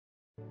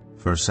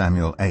1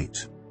 Samuel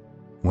 8.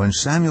 When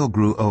Samuel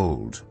grew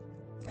old,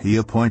 he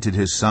appointed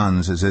his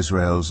sons as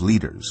Israel's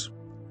leaders.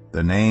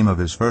 The name of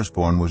his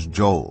firstborn was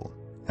Joel,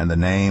 and the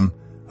name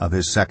of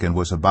his second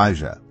was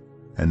Abijah,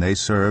 and they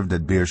served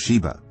at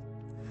Beersheba.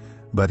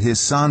 But his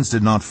sons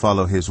did not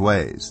follow his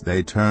ways.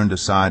 They turned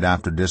aside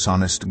after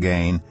dishonest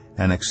gain,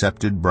 and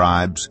accepted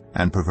bribes,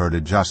 and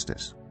perverted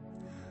justice.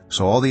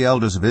 So all the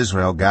elders of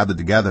Israel gathered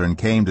together and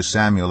came to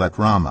Samuel at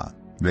Ramah.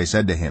 They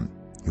said to him,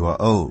 "You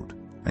are old,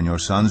 and your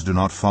sons do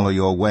not follow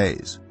your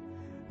ways.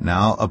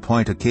 Now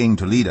appoint a king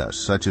to lead us,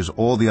 such as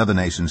all the other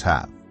nations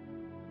have."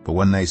 But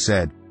when they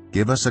said,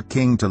 "Give us a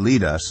king to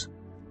lead us,"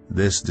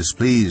 this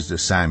displeased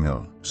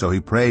Samuel. So he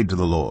prayed to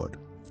the Lord,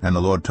 and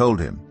the Lord told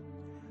him,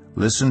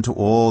 "Listen to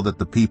all that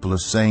the people are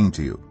saying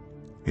to you.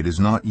 It is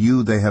not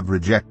you they have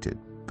rejected,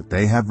 but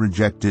they have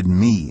rejected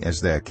me as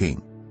their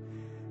king.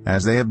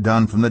 As they have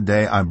done from the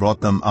day I brought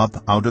them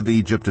up out of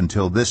Egypt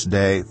until this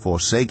day,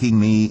 forsaking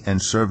me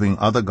and serving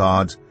other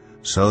gods,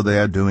 so they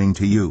are doing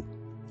to you.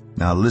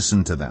 Now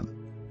listen to them,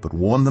 but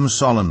warn them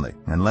solemnly,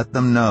 and let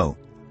them know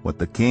what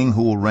the king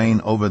who will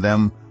reign over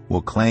them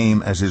will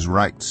claim as his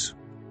rights."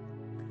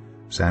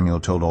 Samuel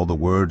told all the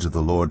words of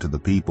the Lord to the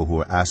people who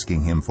were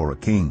asking him for a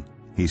king.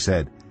 He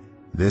said,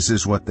 "This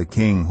is what the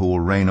king who will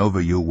reign over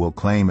you will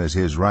claim as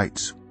his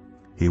rights.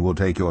 He will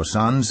take your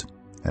sons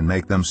and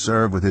make them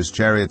serve with his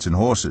chariots and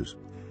horses,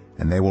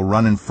 and they will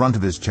run in front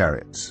of his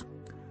chariots.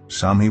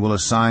 Some he will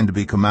assign to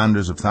be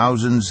commanders of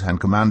thousands and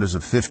commanders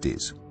of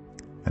 50s,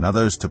 and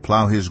others to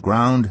plow his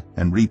ground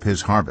and reap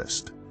his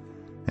harvest,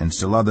 and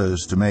still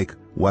others to make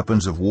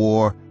weapons of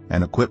war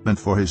and equipment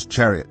for his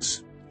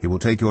chariots. He will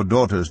take your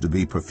daughters to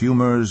be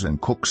perfumers and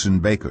cooks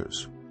and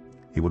bakers.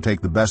 He will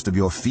take the best of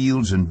your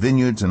fields and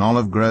vineyards and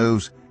olive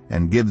groves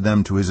and give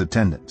them to his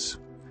attendants.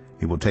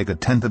 He will take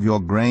 1/10 of your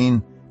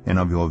grain and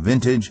of your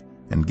vintage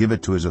and give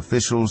it to his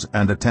officials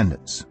and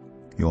attendants,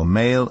 your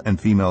male and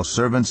female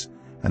servants,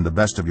 and the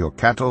best of your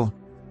cattle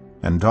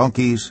and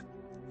donkeys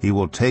he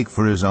will take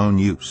for his own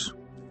use.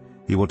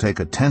 He will take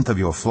 1/10 of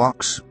your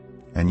flocks,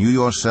 and you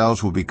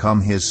yourselves will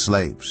become his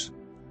slaves.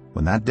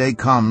 When that day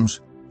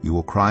comes, you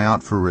will cry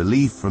out for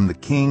relief from the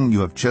king you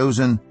have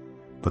chosen,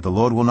 but the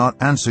Lord will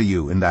not answer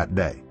you in that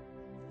day."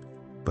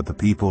 But the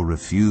people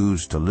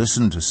refused to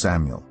listen to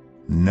Samuel.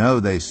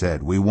 "No," they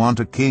said, "we want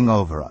a king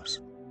over us.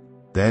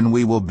 Then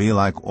we will be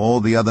like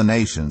all the other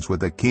nations,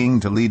 with a king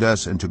to lead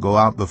us and to go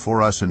out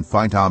before us and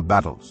fight our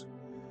battles."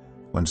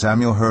 When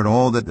Samuel heard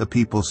all that the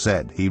people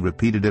said, he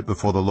repeated it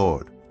before the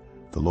Lord.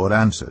 The Lord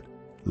answered,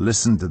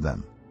 "Listen to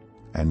them,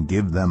 and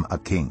give them a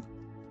king."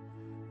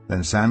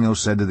 Then Samuel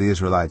said to the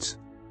Israelites,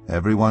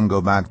 "Everyone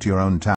go back to your own town."